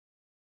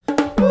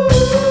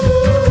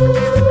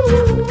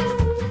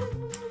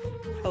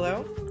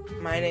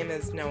name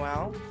is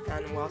Noel,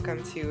 and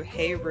welcome to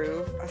Hey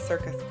Rube, a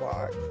circus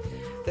blog.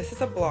 This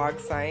is a blog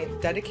site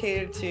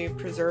dedicated to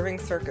preserving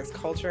circus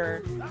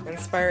culture,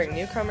 inspiring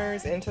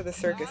newcomers into the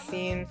circus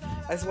scene,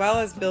 as well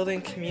as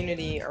building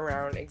community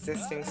around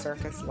existing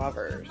circus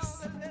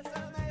lovers.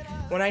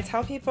 When I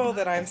tell people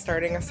that I'm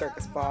starting a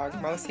circus blog,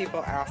 most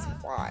people ask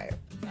why.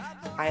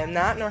 I am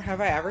not, nor have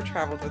I ever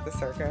traveled with the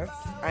circus.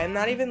 I am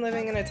not even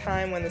living in a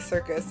time when the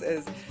circus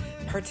is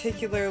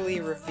particularly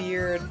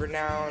revered,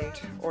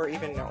 renowned, or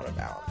even known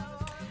about.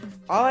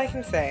 All I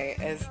can say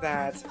is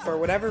that, for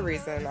whatever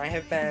reason, I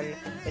have been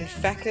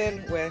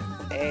infected with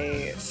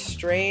a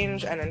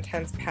strange and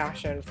intense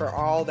passion for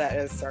all that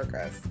is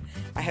circus.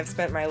 I have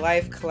spent my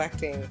life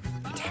collecting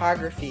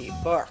photography,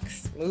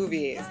 books,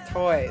 movies,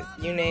 toys,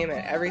 you name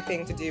it,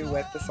 everything to do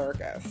with the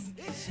circus.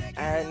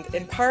 And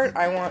in part,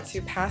 I want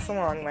to pass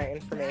along my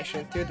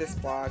information through this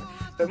blog,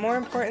 but more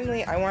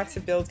importantly, I want to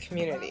build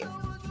community.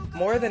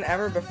 More than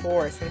ever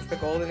before since the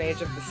golden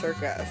age of the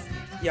circus,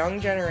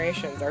 young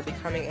generations are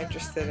becoming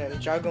interested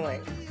in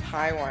juggling,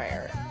 high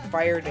wire,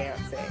 fire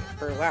dancing,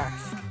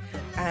 burlesque,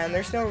 and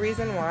there's no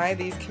reason why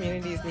these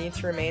communities need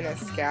to remain as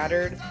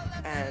scattered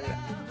and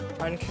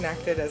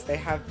unconnected as they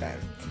have been.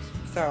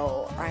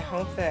 So I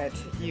hope that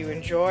you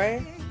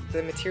enjoy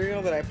the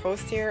material that I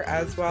post here,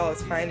 as well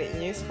as find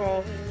it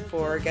useful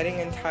for getting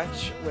in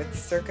touch with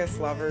circus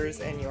lovers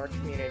in your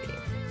community.